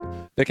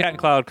The Cat and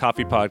Cloud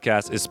Coffee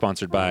Podcast is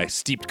sponsored by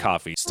Steeped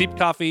Coffee. Steeped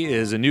Coffee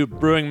is a new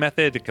brewing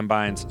method that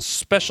combines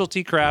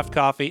specialty craft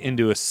coffee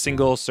into a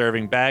single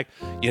serving bag.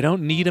 You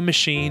don't need a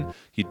machine.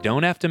 You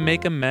don't have to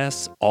make a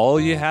mess.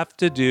 All you have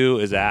to do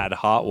is add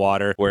hot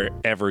water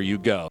wherever you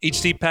go. Each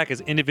steep pack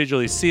is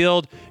individually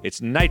sealed. It's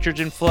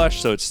nitrogen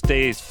flush, so it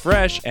stays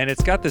fresh. And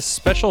it's got this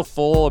special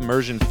full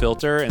immersion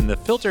filter. And the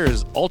filter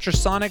is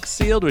ultrasonic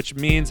sealed, which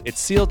means it's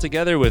sealed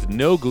together with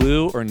no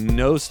glue or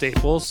no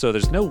staples. So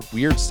there's no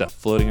weird stuff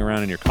floating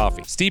around in your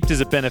coffee. Steeped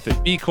is a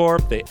Benefit B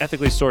Corp. They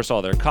ethically source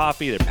all their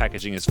coffee. Their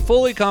packaging is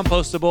fully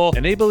compostable.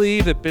 And they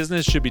believe that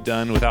business should be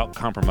done without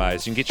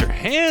compromise. You can get your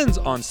hands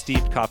on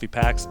Steeped coffee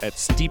packs at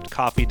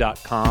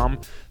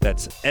steepedcoffee.com.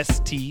 That's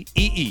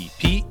STEEPED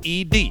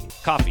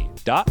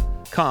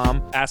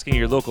coffee.com. Asking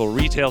your local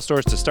retail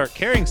stores to start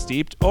carrying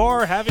Steeped,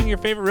 or having your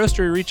favorite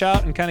roastery reach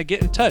out and kind of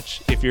get in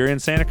touch. If you're in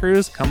Santa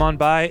Cruz, come on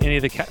by any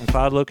of the Cat and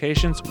Cloud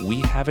locations.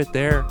 We have it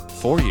there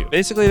for you.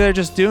 Basically, they're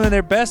just doing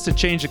their best to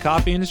change the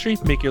coffee industry,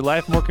 make your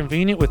life more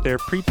convenient with their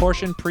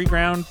pre-portioned,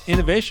 pre-ground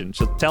innovation.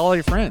 So tell all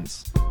your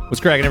friends. What's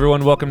cracking,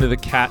 everyone? Welcome to the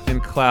Cat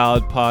and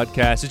Cloud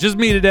Podcast. It's just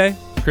me today,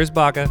 Chris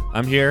Baca.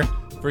 I'm here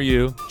for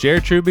you.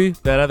 Jared Truby,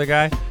 that other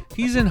guy,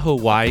 he's in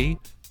Hawaii.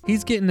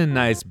 He's getting a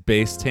nice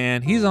base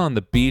tan. He's on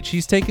the beach.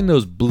 He's taking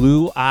those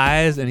blue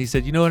eyes, and he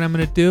said, you know what I'm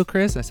going to do,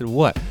 Chris? I said,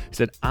 what? He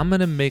said, I'm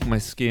going to make my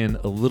skin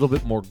a little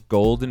bit more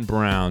golden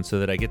brown so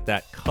that I get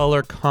that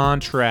color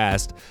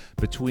contrast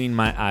between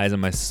my eyes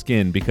and my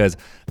skin, because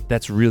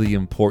that's really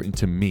important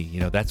to me.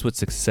 You know, that's what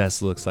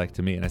success looks like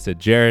to me. And I said,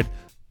 Jared,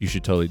 you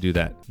should totally do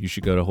that. You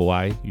should go to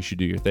Hawaii. You should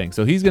do your thing.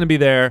 So he's going to be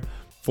there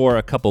for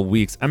a couple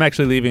weeks. I'm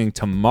actually leaving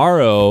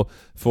tomorrow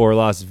for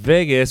Las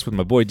Vegas with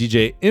my boy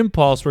DJ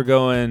Impulse. We're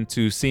going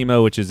to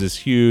SEMA, which is this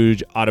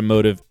huge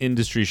automotive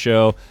industry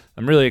show.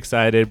 I'm really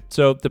excited.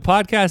 So the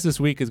podcast this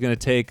week is going to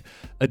take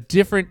a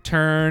different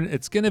turn.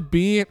 It's going to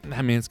be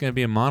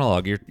a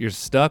monologue. You're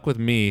stuck with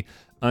me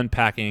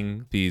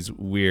unpacking these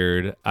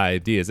weird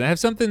ideas. And I have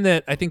something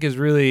that I think is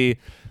really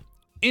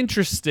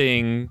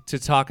interesting to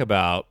talk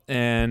about.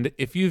 And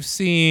if you've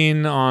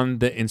seen on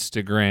the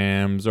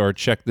Instagrams or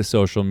checked the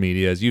social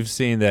medias, you've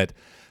seen that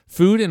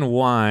Food and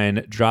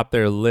Wine dropped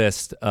their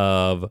list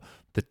of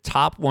the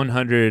top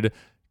 100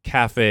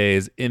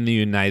 cafes in the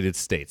United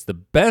States, the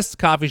best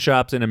coffee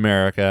shops in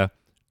America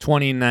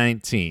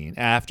 2019.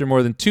 After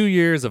more than 2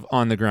 years of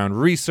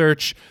on-the-ground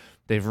research,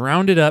 they've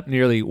rounded up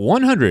nearly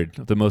 100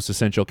 of the most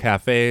essential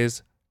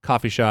cafes,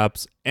 coffee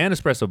shops, and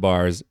espresso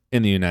bars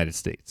in the United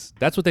States.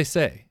 That's what they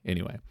say,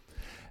 anyway.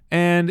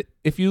 And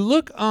if you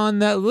look on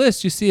that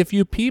list, you see a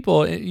few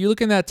people. You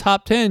look in that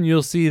top 10,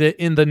 you'll see that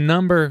in the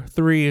number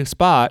 3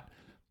 spot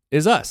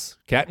is us.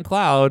 Cat and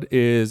Cloud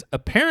is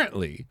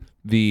apparently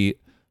the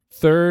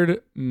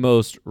third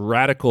most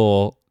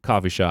radical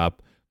coffee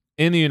shop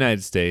in the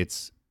United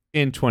States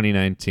in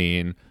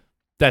 2019.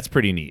 That's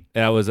pretty neat.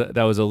 That was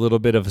a little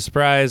bit of a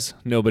surprise.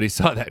 Nobody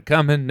saw that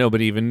coming.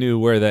 Nobody even knew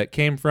where that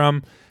came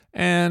from.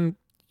 And,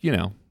 you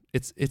know,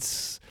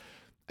 it's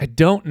I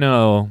don't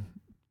know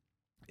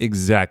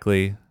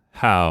exactly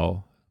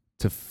how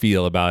to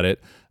feel about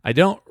it. I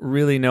don't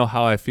really know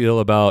how I feel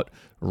about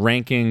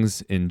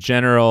rankings in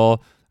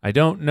general. I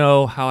don't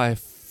know how I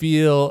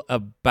feel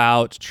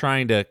about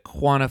trying to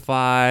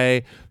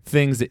quantify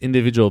things that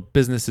individual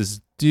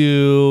businesses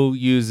do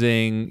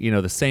using, you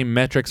know, the same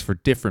metrics for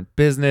different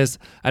business.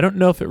 I don't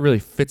know if it really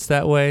fits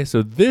that way.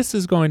 So this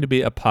is going to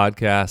be a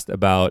podcast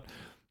about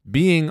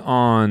being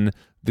on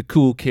the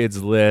cool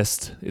kids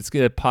list. It's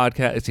a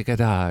podcast. It's a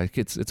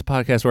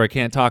podcast where I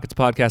can't talk. It's a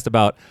podcast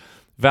about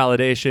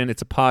validation.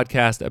 It's a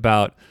podcast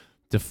about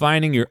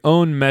defining your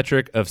own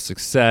metric of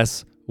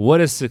success. What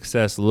does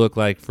success look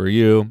like for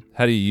you?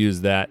 How do you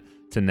use that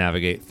to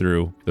navigate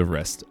through the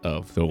rest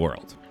of the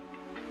world?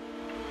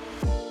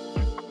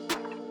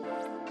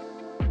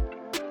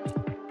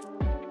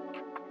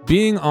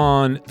 Being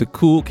on the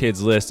cool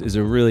kids list is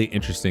a really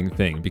interesting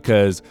thing,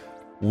 because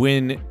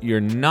when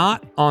you're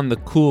not on the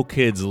cool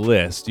kids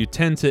list, you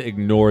tend to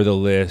ignore the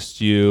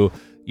list. You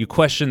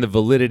question the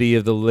validity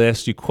of the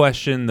list. You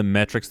question the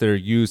metrics that are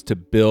used to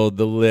build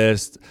the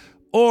list.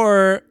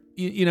 Or,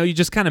 you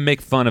just kind of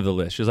make fun of the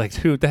list. You're like,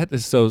 dude, that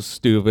is so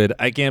stupid.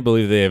 I can't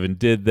believe they even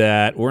did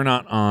that. We're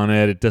not on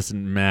it. It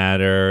doesn't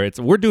matter.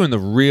 We're doing the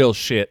real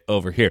shit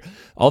over here.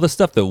 All the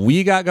stuff that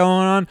we got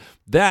going on,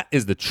 that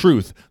is the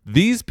truth.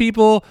 These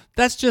people,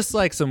 that's just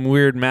like some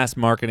weird mass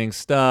marketing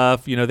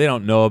stuff. You know, they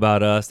don't know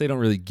about us. They don't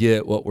really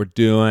get what we're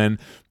doing.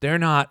 They're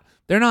not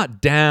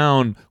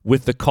down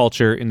with the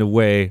culture in the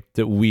way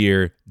that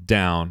we're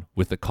down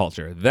with the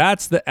culture.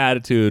 That's the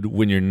attitude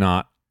when you're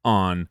not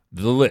on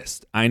the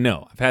list. I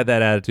know. I've had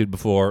that attitude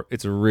before.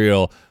 It's a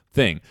real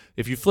thing.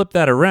 If you flip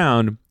that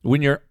around,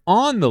 when you're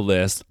on the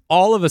list,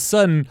 all of a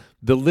sudden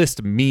the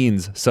list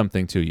means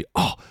something to you.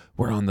 Oh,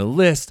 we're on the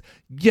list.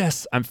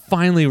 Yes, I'm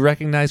finally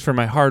recognized for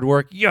my hard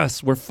work.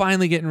 Yes, we're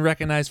finally getting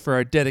recognized for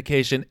our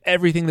dedication.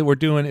 Everything that we're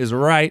doing is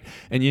right.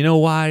 And you know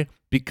why?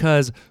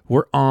 Because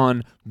we're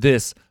on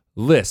this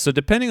list. So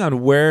depending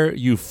on where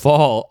you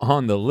fall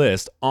on the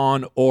list,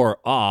 on or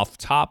off,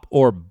 top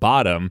or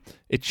bottom,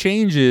 it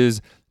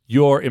changes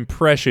your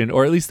impression,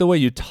 or at least the way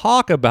you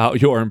talk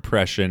about your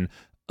impression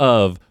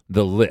of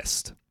the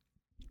list.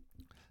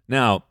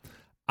 Now,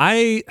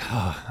 I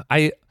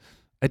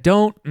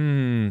don't,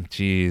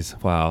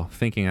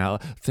 thinking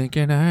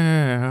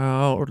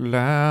out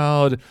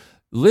loud.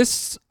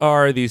 Lists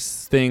are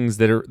these things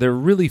they're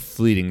really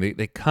fleeting.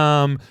 They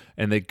come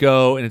and they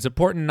go, and it's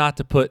important not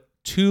to put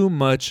too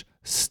much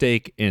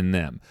stake in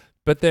them.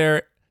 But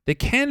they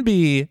can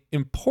be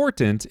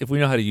important if we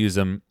know how to use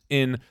them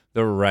in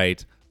the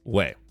right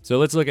way. So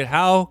let's look at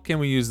how can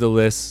we use the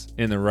lists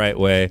in the right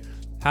way.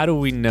 How do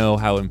we know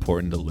how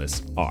important the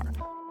lists are?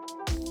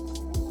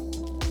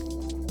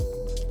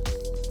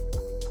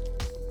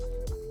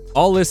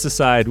 All lists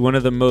aside, one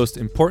of the most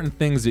important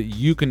things that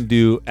you can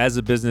do as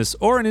a business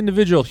or an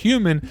individual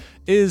human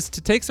is to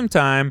take some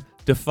time,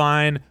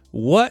 define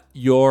what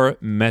your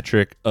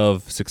metric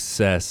of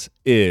success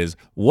is.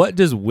 What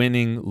does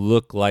winning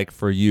look like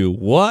for you?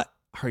 What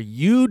are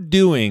you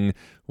doing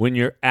when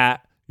you're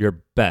at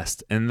your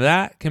best? And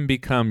that can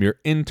become your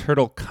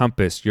internal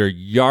compass, your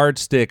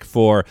yardstick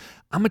for,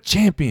 I'm a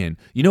champion.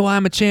 You know why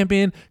I'm a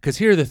champion? Because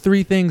here are the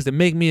 3 things that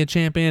make me a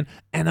champion,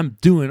 and I'm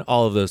doing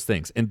all of those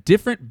things. And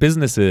different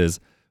businesses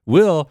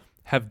will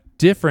have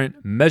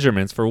different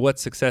measurements for what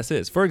success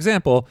is. For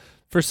example,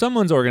 for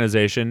someone's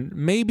organization,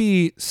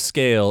 maybe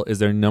scale is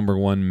their number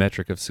one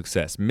metric of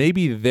success.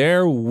 Maybe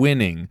they're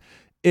winning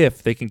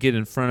if they can get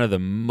in front of the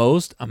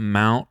most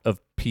amount of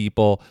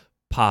people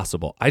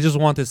possible. I just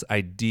want this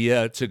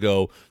idea to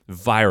go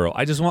viral.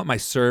 I just want my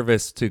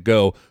service to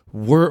go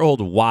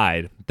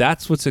worldwide.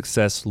 That's what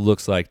success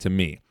looks like to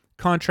me.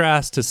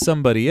 Contrast to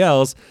somebody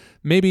else,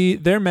 maybe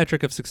their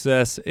metric of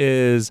success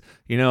is,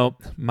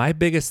 my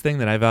biggest thing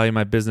that I value in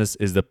my business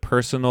is the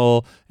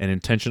personal and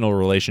intentional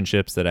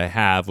relationships that I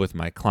have with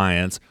my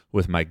clients,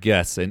 with my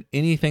guests, and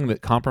anything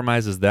that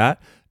compromises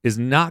that is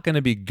not going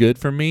to be good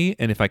for me.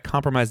 And if I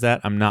compromise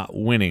that, I'm not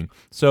winning.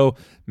 So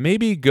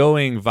maybe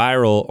going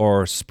viral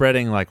or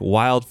spreading like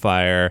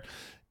wildfire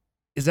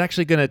is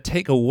actually going to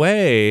take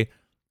away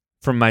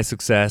from my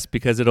success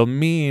because it'll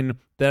mean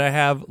that I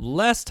have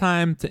less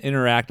time to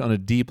interact on a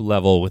deep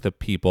level with the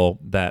people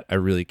that I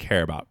really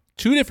care about.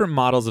 2 different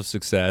models of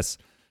success,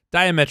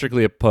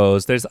 diametrically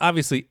opposed. There's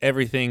obviously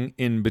everything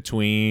in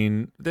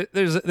between.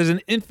 There's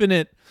an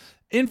infinite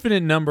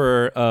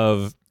number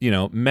of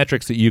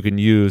metrics that you can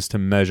use to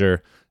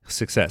measure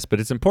success. But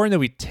it's important that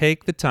we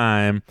take the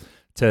time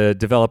to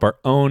develop our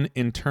own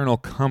internal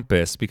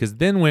compass, because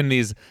then when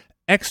these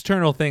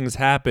external things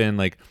happen,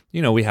 like,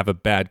 we have a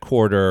bad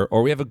quarter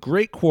or we have a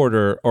great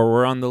quarter or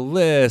we're on the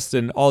list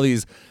and all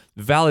these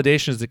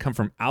validations that come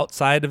from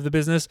outside of the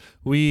business,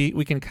 we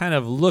can kind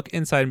of look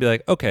inside and be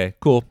like, okay,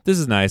 cool, this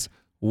is nice.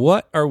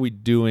 What are we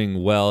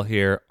doing well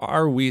here?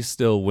 Are we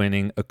still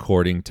winning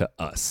according to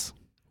us?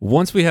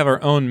 Once we have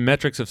our own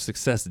metrics of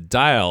success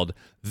dialed,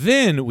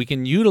 then we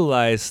can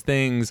utilize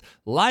things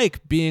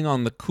like being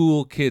on the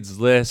cool kids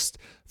list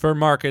for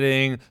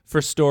marketing,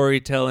 for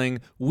storytelling.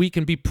 We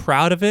can be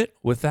proud of it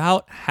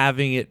without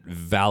having it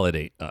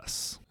validate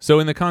us. So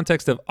in the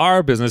context of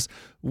our business,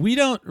 we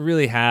don't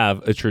really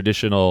have a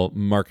traditional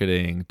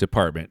marketing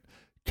department.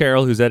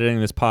 Carol, who's editing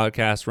this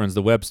podcast, runs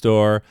the web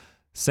store.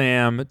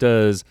 Sam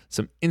does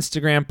some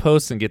Instagram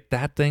posts and get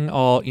that thing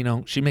all,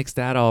 she makes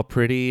that all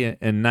pretty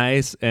and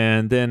nice.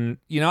 And then,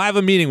 I have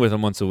a meeting with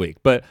him once a week.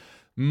 But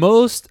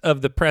most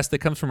of the press that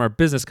comes from our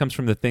business comes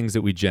from the things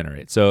that we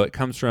generate. So it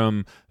comes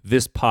from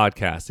this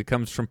podcast. It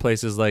comes from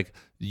places like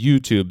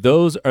YouTube.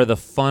 Those are the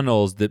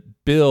funnels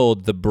that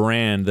build the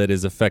brand that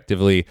is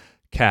effectively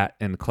Cat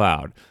and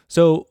Cloud.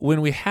 So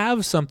when we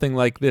have something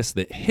like this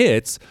that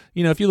hits,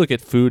 if you look at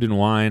Food and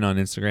Wine on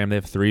Instagram, they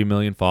have 3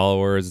 million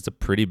followers. It's a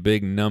pretty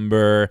big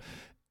number.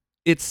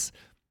 It's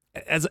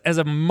as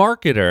a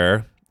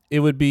marketer, it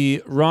would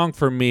be wrong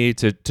for me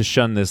to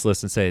shun this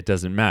list and say it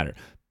doesn't matter,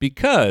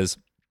 because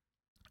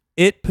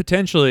it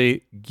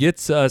potentially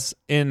gets us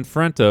in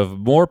front of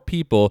more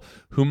people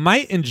who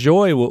might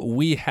enjoy what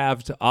we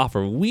have to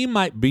offer. We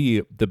might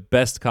be the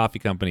best coffee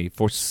company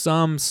for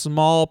some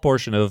small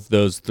portion of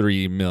those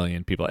 3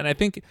 million people. And I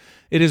think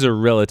it is a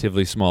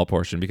relatively small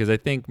portion, because I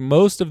think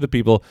most of the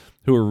people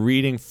who are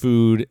reading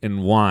Food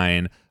and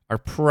Wine are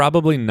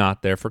probably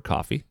not there for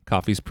coffee.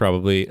 Coffee's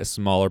probably a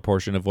smaller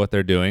portion of what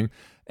they're doing.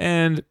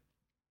 And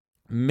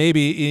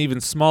maybe an even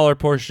smaller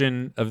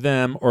portion of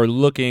them are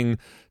looking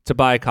to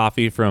buy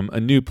coffee from a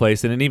new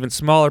place, and an even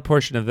smaller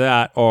portion of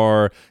that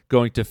are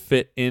going to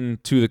fit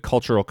into the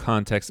cultural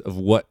context of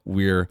what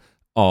we're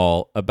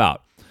all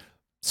about.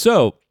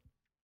 So,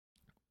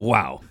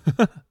 wow,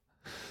 that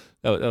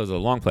was a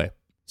long play.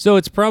 So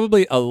it's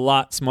probably a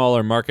lot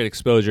smaller market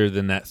exposure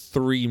than that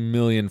 3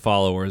 million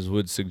followers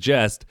would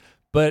suggest,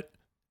 but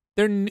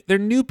they're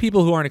new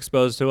people who aren't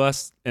exposed to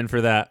us, and for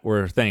that,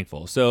 we're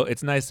thankful. So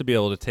it's nice to be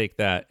able to take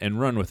that and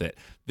run with it.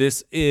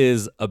 This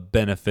is a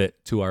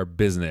benefit to our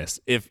business.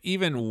 If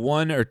even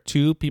 1 or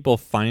 2 people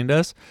find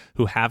us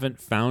who haven't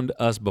found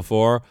us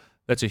before,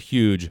 that's a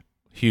huge,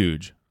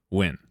 huge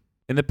win.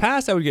 In the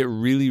past, I would get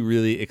really,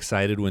 really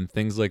excited when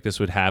things like this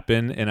would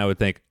happen, and I would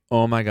think,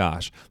 oh my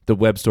gosh, the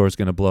web store is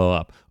going to blow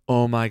up.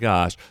 Oh my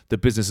gosh, the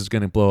business is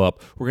going to blow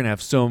up. We're going to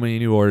have so many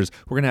new orders.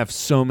 We're going to have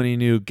so many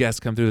new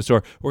guests come through the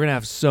store. We're going to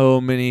have so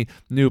many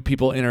new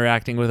people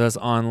interacting with us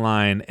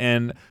online.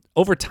 And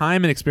over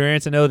time and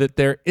experience, I know that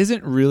there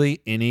isn't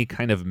really any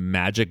kind of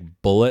magic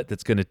bullet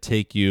that's going to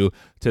take you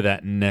to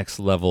that next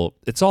level.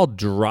 It's all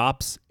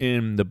drops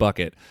in the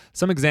bucket.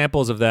 Some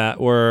examples of that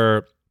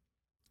were,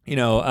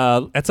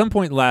 at some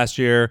point last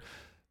year,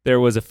 there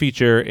was a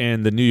feature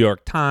in the New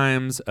York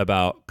Times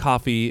about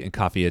coffee and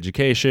coffee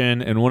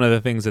education. And one of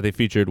the things that they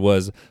featured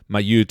was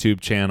my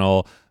YouTube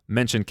channel,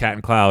 mentioned Cat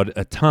and Cloud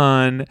a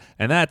ton.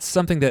 And that's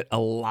something that a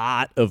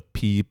lot of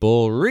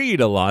people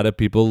read, a lot of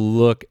people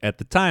look at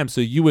the time.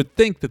 So you would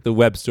think that the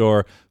web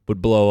store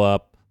would blow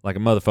up like a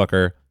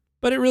motherfucker,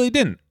 but it really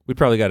didn't. We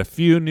probably got a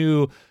few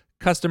new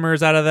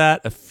customers out of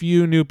that, a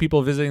few new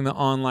people visiting the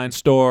online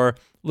store,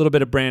 a little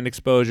bit of brand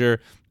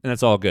exposure, and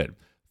that's all good.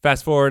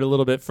 Fast forward a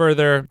little bit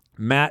further,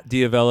 Matt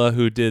D'Avella,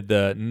 who did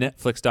the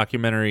Netflix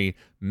documentary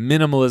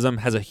Minimalism,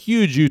 has a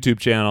huge YouTube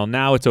channel.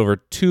 Now it's over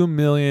 2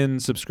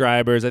 million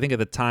subscribers. I think at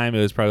the time it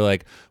was probably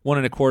like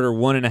 1.25,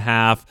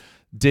 1.5.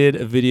 Did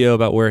a video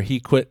about where he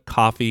quit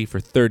coffee for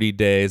 30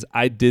 days.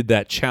 I did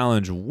that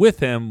challenge with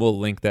him. We'll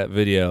link that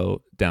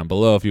video down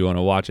below if you want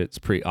to watch it. It's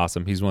pretty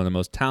awesome. He's one of the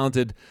most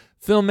talented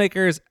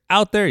filmmakers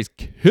out there. He's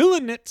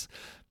killing it.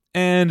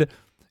 And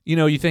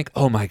you think,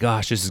 oh my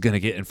gosh, this is going to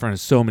get in front of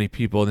so many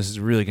people and this is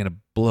really going to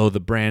blow the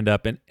brand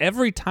up. And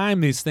every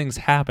time these things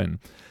happen,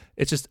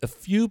 it's just a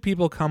few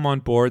people come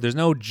on board. There's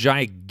no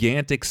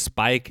gigantic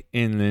spike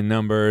in the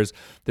numbers.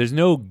 There's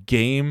no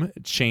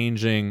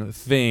game-changing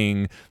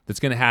thing that's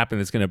going to happen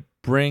that's going to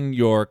bring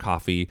your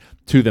coffee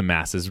to the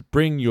masses,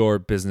 bring your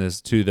business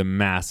to the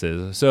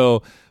masses.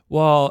 So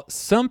while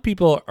some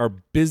people are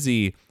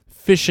busy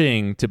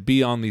fishing to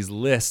be on these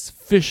lists,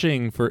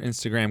 fishing for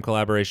Instagram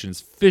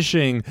collaborations,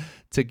 fishing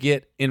to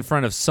get in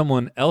front of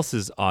someone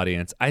else's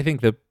audience, I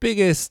think the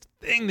biggest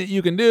thing that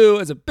you can do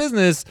as a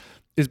business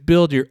is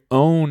build your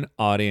own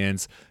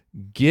audience.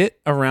 Get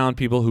around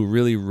people who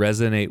really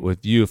resonate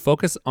with you.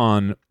 Focus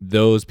on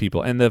those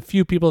people. And the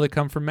few people that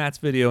come from Matt's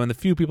video and the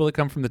few people that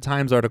come from the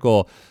Times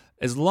article,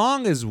 as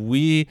long as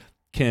we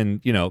can,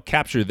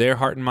 capture their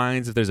heart and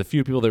minds, if there's a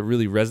few people that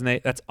really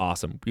resonate, that's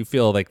awesome. We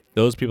feel like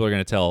those people are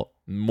going to tell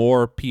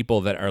more people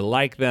that are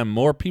like them,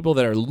 more people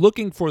that are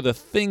looking for the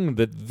thing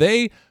that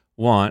they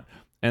want.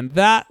 And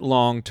that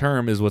long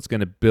term is what's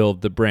going to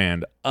build the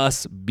brand.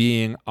 Us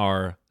being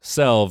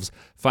ourselves,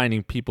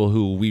 finding people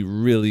who we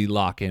really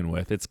lock in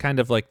with. It's kind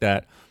of like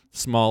that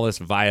smallest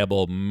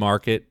viable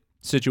market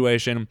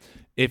situation.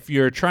 If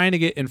you're trying to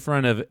get in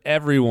front of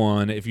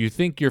everyone, if you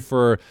think you're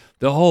for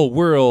the whole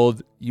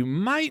world, you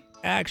might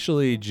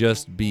actually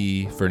just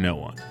be for no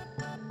one.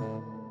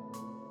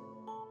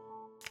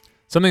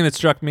 Something that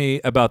struck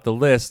me about the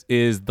list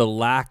is the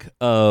lack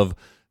of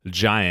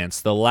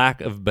giants, the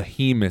lack of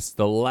behemoths,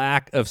 the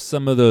lack of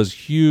some of those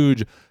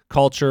huge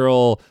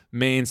cultural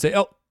mainstays.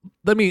 Oh,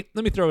 let me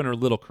throw in a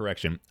little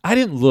correction. I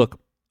didn't look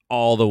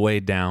all the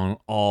way down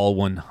all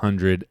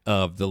 100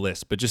 of the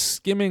list, but just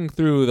skimming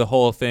through the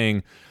whole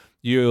thing,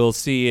 you'll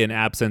see an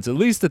absence, at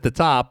least at the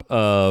top,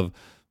 of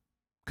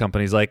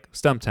companies like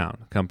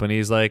Stumptown,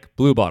 companies like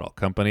Blue Bottle,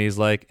 companies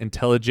like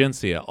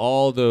Intelligentsia,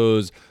 all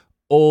those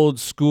old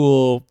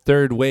school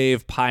third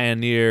wave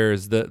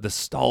pioneers, the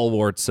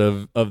stalwarts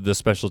of the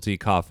specialty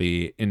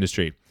coffee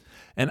industry.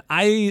 And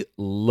I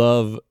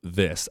love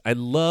this. I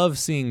love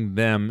seeing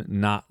them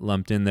not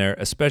lumped in there,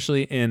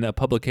 especially in a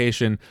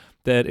publication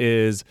that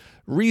is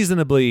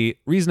reasonably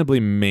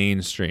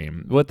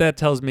mainstream. What that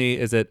tells me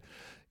is that,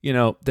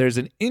 there's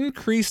an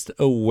increased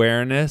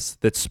awareness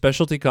that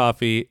specialty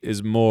coffee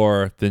is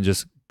more than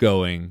just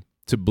going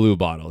to Blue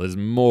Bottle, is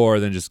more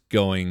than just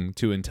going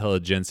to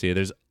Intelligentsia.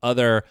 There's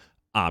other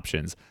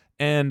options.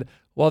 And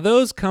while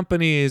those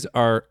companies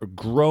are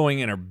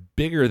growing and are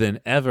bigger than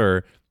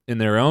ever in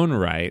their own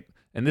right,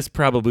 and this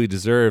probably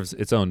deserves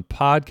its own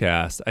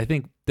podcast, I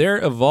think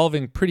they're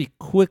evolving pretty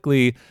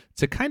quickly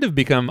to kind of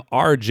become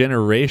our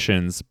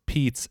generation's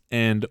Peet's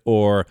and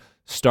or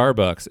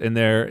Starbucks. And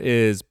there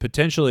is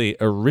potentially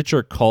a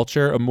richer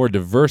culture, a more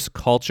diverse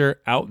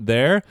culture out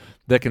there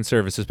that can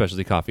service the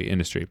specialty coffee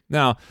industry.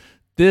 Now,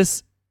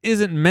 this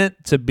isn't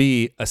meant to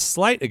be a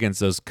slight against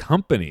those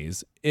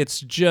companies. It's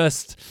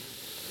just,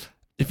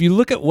 if you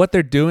look at what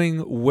they're doing,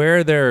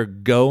 where they're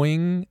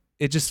going,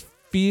 it just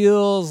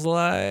feels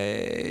like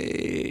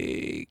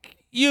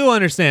you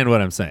understand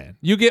what I'm saying.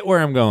 You get where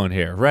I'm going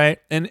here, right?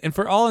 And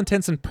for all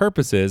intents and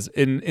purposes,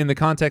 in the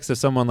context of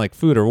someone like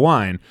Food or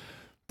Wine,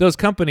 those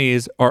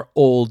companies are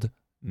old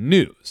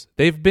news.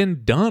 They've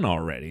been done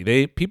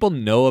already. People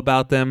know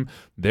about them.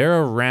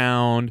 They're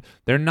around.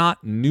 They're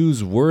not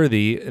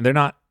newsworthy. They're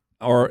not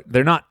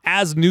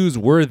as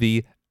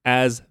newsworthy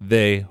as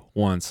they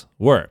once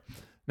were.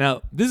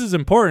 Now, this is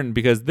important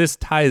because this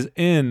ties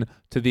in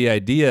to the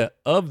idea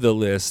of the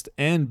list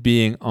and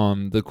being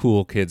on the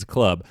Cool Kids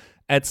Club.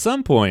 At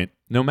some point,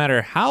 no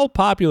matter how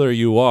popular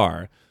you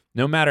are,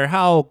 no matter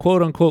how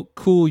quote unquote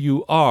cool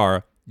you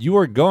are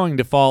going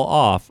to fall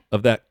off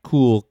of that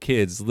cool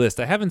kids list.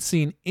 I haven't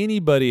seen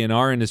anybody in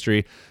our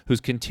industry who's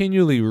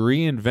continually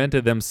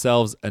reinvented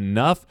themselves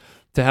enough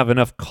to have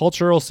enough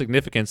cultural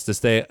significance to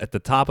stay at the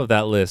top of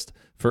that list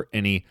for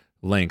any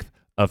length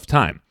of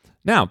time.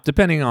 Now,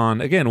 depending on,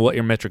 again, what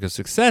your metric of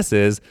success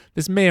is,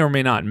 this may or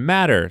may not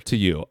matter to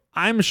you.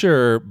 I'm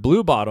sure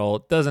Blue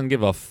Bottle doesn't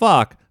give a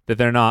fuck that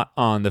they're not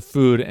on the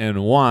food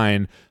and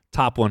wine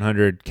top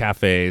 100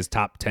 cafes,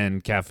 top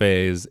 10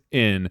 cafes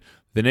in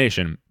the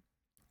nation.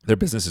 Their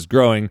business is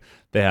growing.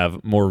 They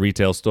have more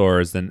retail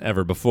stores than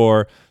ever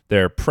before.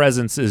 Their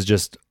presence is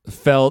just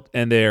felt,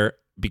 and they're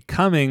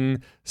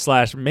becoming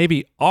 /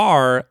 maybe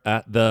are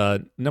at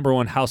the number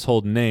one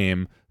household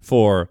name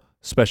for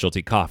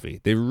specialty coffee.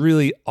 They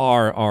really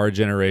are our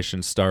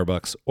generation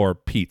Starbucks or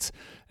Peet's.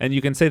 And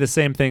you can say the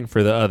same thing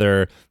for the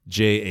other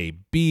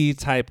JAB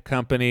type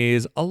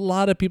companies. A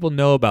lot of people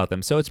know about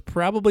them, so it's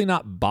probably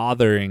not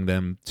bothering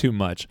them too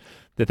much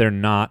that they're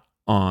not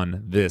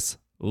on this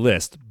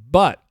list.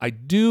 But I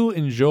do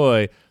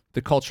enjoy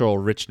the cultural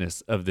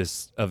richness of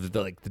this, of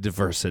the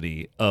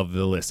diversity of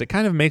the list. It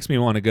kind of makes me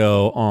want to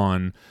go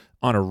on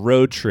a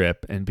road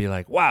trip and be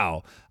like,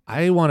 wow,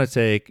 I want to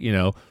take,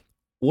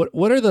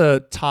 what are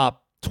the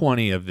top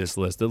 20 of this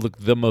list that look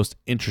the most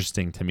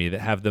interesting to me,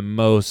 that have the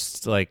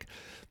most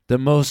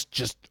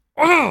just,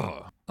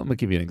 I'm going to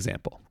give you an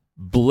example.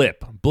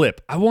 Blip.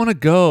 I want to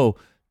go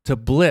to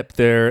Blip.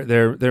 They're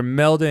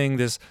melding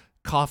this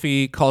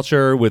coffee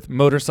culture with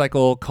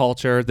motorcycle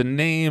culture. The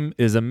name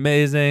is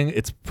amazing.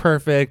 It's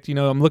perfect.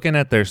 I'm looking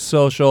at their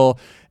social,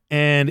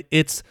 and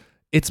it's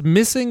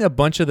missing a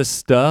bunch of the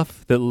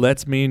stuff that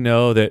lets me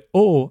know that,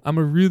 oh, I'm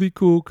a really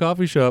cool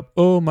coffee shop.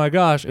 Oh my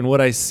gosh. And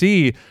what I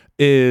see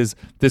is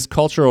this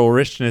cultural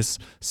richness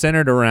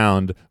centered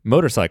around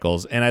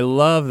motorcycles. And I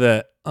love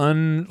that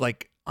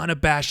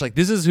unabashed,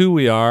 this is who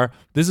we are.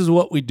 This is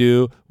what we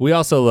do. We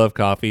also love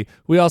coffee.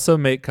 We also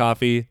make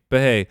coffee. But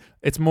hey,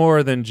 it's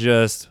more than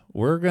just,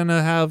 we're going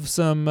to have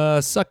some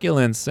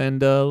succulents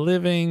and a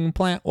living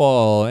plant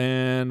wall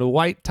and a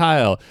white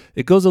tile.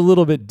 It goes a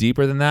little bit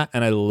deeper than that,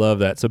 and I love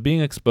that. So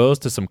being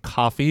exposed to some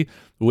coffee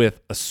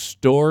with a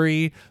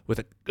story,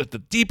 with the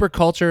deeper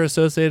culture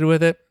associated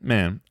with it,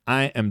 man,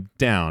 I am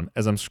down.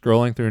 As I'm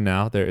scrolling through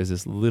now, there is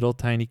this little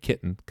tiny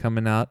kitten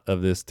coming out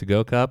of this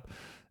to-go cup,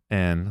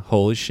 and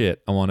holy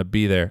shit, I want to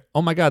be there.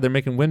 Oh my God, they're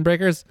making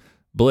windbreakers?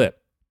 Blip.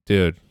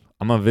 Dude,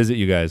 I'm going to visit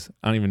you guys.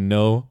 I don't even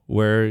know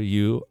where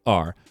you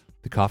are.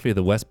 The coffee of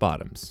the West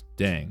Bottoms.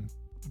 Dang.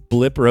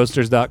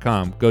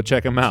 BlipRoasters.com. Go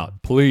check them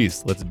out.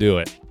 Please, let's do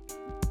it.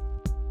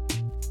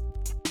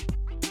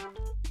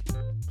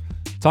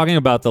 Talking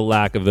about the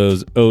lack of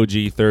those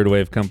OG third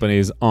wave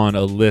companies on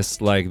a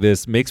list like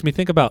this makes me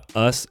think about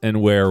us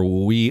and where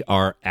we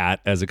are at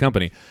as a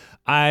company.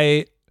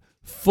 I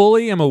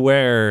fully am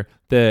aware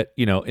that,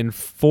 in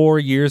 4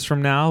 years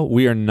from now,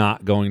 we are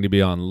not going to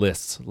be on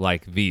lists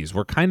like these.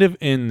 We're kind of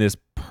in this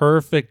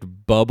perfect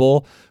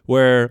bubble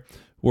where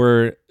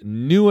we're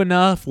new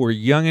enough, we're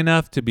young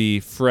enough to be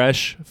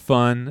fresh,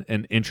 fun,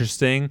 and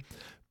interesting,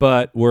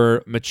 but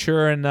we're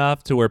mature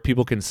enough to where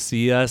people can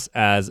see us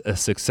as a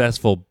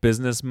successful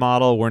business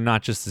model. We're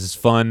not just this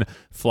fun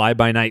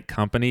fly-by-night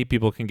company.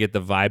 People can get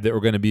the vibe that we're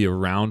going to be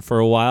around for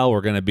a while.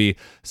 We're going to be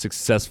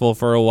successful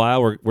for a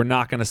while. We're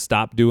not going to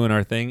stop doing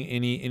our thing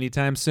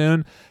anytime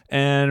soon.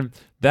 And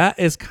that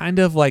is kind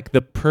of like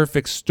the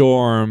perfect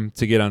storm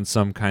to get on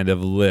some kind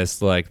of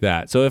list like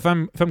that. So if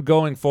I'm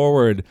going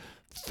forward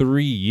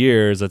 3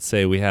 years, let's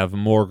say we have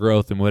more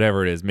growth and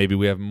whatever it is, maybe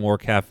we have more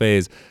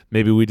cafes,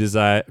 maybe we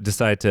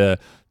decide to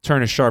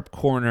turn a sharp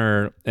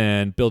corner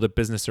and build a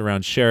business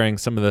around sharing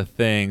some of the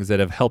things that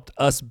have helped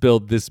us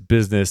build this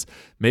business.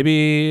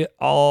 Maybe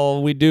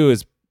all we do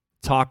is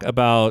talk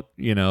about,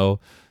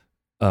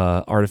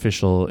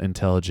 artificial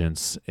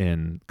intelligence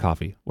in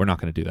coffee. We're not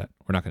going to do that.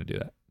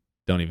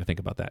 Don't even think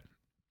about that.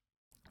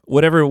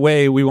 Whatever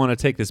way we want to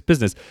take this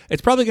business,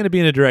 it's probably going to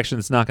be in a direction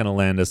that's not going to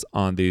land us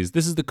on these.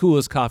 This is the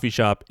coolest coffee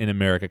shop in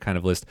America kind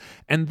of list.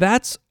 And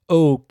that's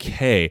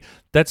okay.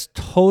 That's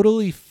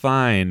totally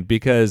fine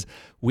because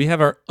we have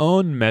our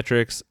own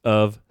metrics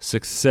of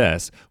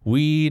success.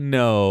 We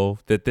know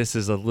that this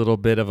is a little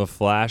bit of a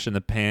flash in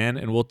the pan,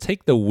 and we'll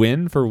take the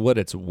win for what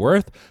it's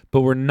worth,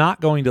 but we're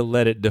not going to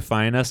let it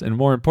define us. And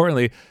more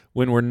importantly,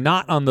 when we're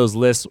not on those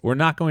lists, we're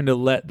not going to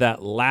let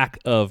that lack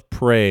of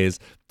praise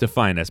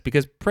define us,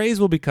 because praise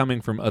will be coming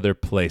from other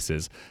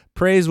places.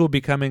 Praise will be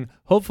coming,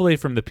 hopefully,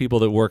 from the people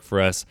that work for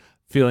us,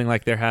 feeling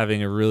like they're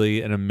having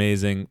an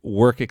amazing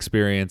work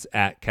experience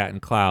at Cat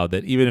and Cloud,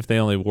 that even if they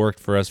only worked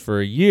for us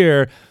for a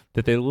year,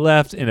 that they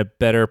left in a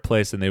better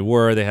place than they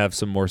were. They have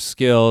some more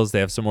skills. They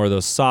have some more of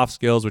those soft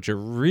skills, which are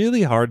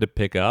really hard to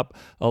pick up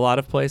a lot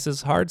of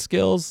places. Hard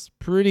skills,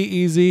 pretty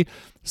easy.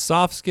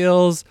 Soft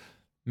skills,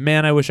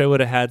 man, I wish I would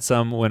have had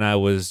some when I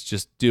was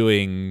just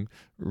doing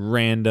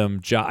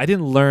random job. I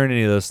didn't learn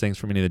any of those things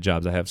from any of the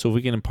jobs I have. So if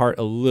we can impart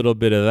a little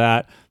bit of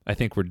that, I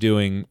think we're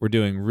doing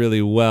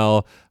really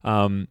well.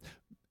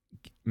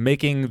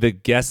 making the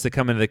guests that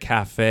come into the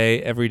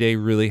cafe every day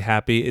really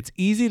happy. It's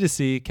easy to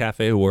see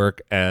cafe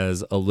work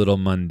as a little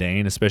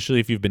mundane, especially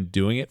if you've been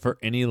doing it for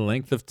any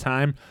length of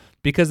time,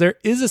 because there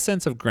is a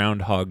sense of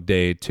Groundhog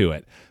Day to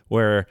it,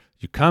 where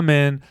you come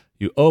in,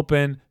 you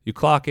open, you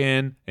clock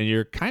in, and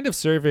you're kind of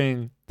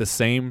serving the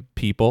same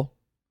people,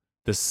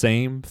 the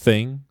same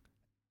thing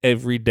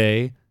every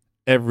day,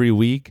 every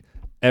week,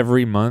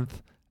 every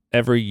month,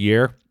 every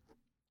year.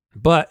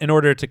 But in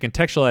order to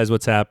contextualize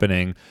what's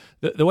happening,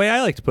 the way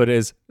I like to put it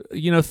is,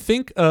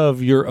 think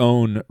of your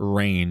own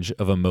range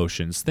of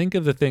emotions. Think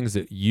of the things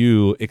that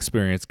you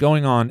experience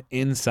going on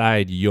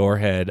inside your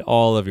head,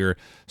 all of your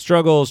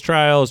struggles,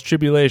 trials,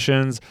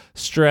 tribulations,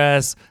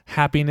 stress,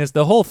 happiness,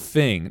 the whole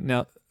thing.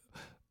 Now,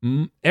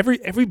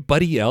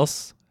 everybody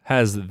else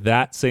has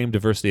that same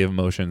diversity of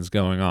emotions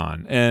going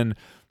on. And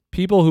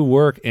people who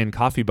work in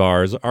coffee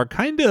bars are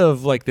kind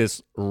of like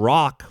this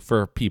rock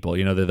for people.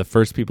 They're the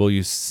first people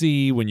you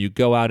see when you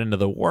go out into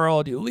the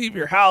world. You leave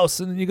your house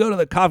and then you go to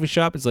the coffee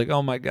shop. It's like,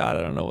 oh my God,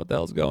 I don't know what the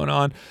hell's going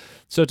on.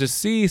 So to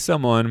see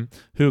someone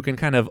who can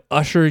kind of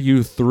usher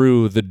you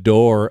through the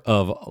door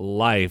of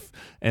life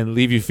and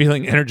leave you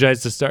feeling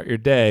energized to start your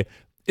day,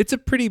 it's a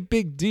pretty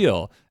big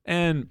deal.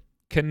 And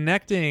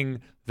connecting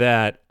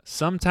that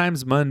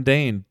sometimes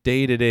mundane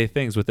day-to-day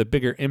things with a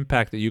bigger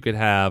impact that you could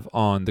have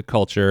on the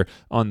culture,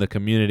 on the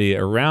community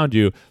around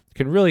you,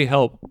 can really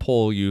help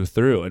pull you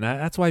through. And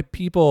that's why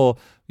people,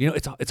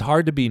 it's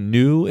hard to be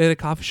new at a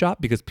coffee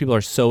shop because people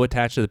are so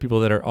attached to the people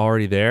that are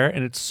already there.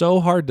 And it's so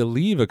hard to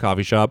leave a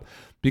coffee shop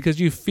because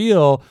you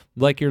feel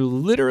like you're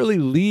literally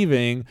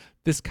leaving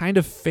this kind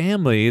of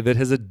family that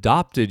has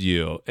adopted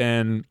you.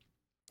 And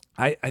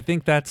I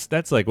think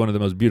that's like one of the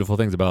most beautiful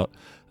things about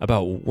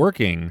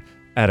working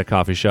at a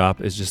coffee shop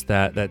is just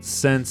that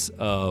sense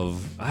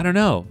of, I don't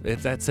know,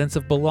 it's that sense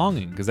of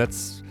belonging, because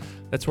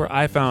that's where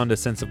I found a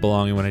sense of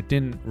belonging when I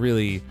didn't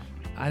really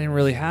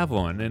have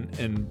one.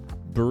 And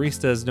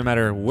baristas, no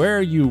matter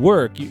where you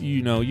work,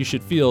 you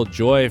should feel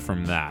joy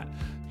from that.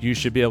 You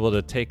should be able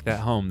to take that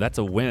home. That's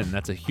a win.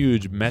 That's a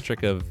huge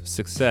metric of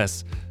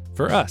success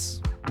for us.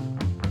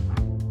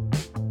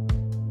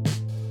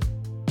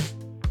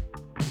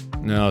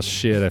 No,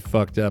 shit, I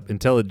fucked up.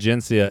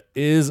 Intelligentsia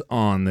is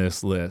on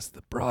this list.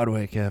 The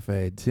Broadway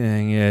Cafe,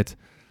 dang it.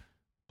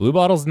 Blue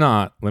Bottle's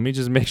not. Let me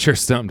just make sure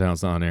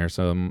Stumptown's on there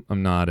so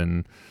I'm not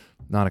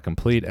a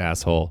complete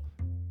asshole.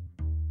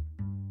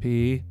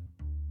 P.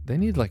 They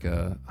need like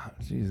a...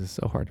 Jeez, it's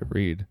so hard to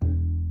read.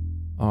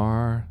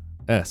 R.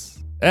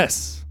 S.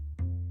 S.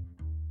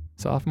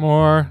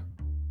 Sophomore.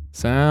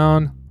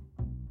 Sound.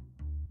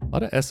 A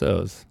lot of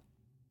SOs.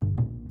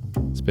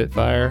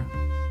 Spitfire.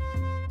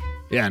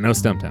 Yeah, no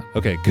Stumptown.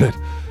 Okay, good.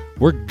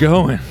 We're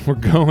going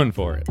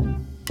for it.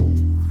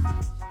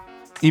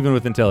 Even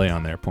with Intelli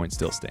on there, point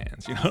still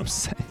stands. You know what I'm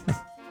saying?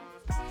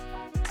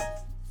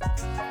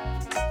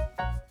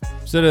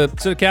 So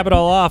to cap it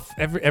all off,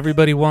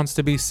 everybody wants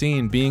to be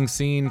seen. Being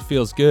seen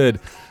feels good.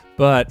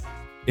 But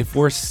if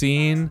we're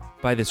seen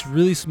by this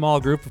really small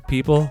group of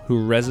people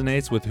who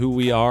resonates with who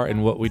we are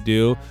and what we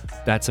do,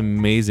 that's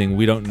amazing.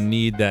 We don't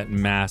need that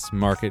mass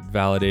market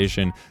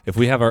validation. If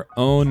we have our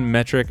own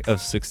metric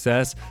of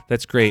success,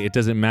 that's great. It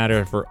doesn't matter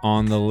if we're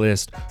on the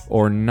list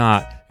or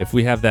not. If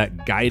we have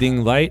that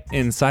guiding light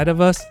inside of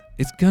us,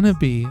 it's gonna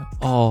be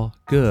all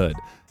good.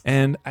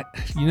 And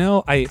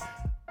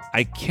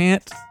I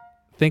can't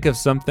think of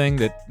something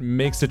that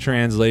makes the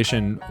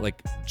translation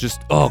like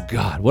just, oh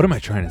God, what am I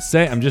trying to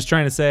say? I'm just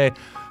trying to say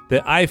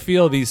that I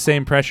feel these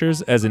same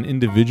pressures as an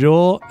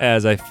individual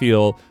as I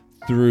feel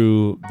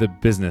through the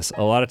business.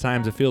 A lot of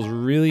times it feels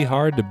really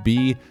hard to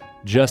be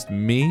just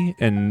me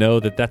and know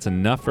that that's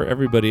enough for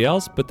everybody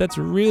else, but that's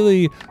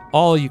really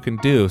all you can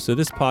do. So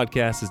this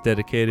podcast is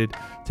dedicated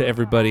to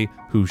everybody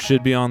who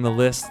should be on the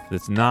list,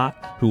 that's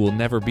not, who will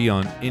never be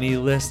on any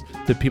list,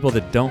 to people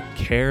that don't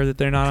care that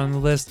they're not on the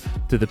list,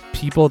 to the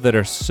people that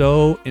are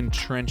so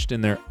entrenched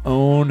in their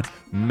own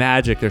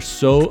magic, they're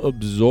so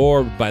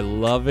absorbed by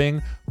loving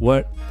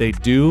what they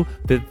do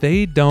that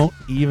they don't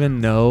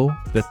even know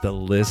that the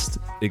list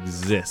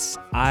exists.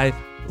 I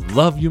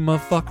love you,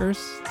 motherfuckers.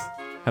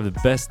 Have the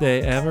best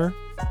day ever,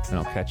 and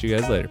I'll catch you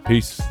guys later.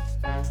 Peace.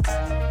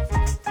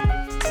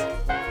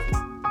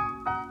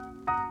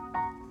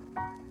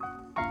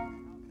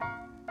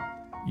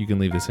 You can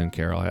leave this in,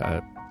 Carol.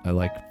 I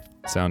like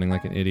sounding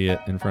like an idiot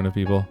in front of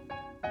people.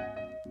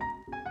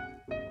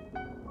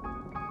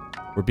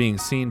 We're being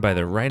seen by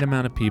the right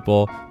amount of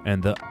people,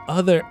 and the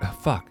other...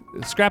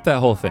 Scrap that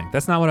whole thing.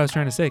 That's not what I was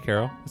trying to say,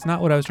 Carol. That's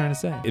not what I was trying to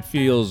say. It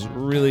feels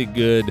really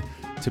good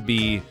to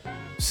be...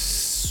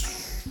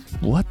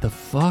 What the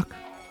fuck?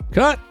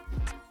 Cut!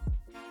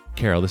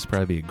 Carol, this would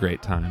probably be a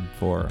great time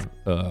for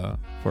a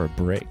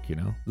break,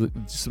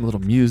 Just some little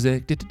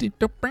music.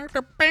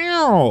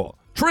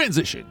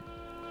 Transition.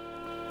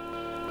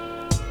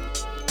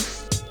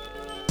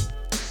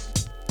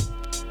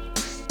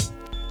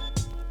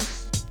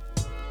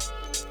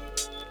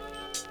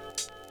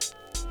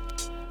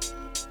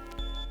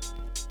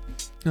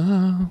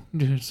 Oh,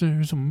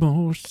 there's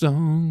more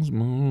songs.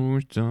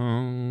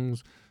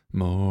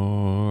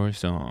 More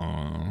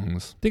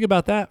songs. Think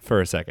about that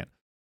for a second.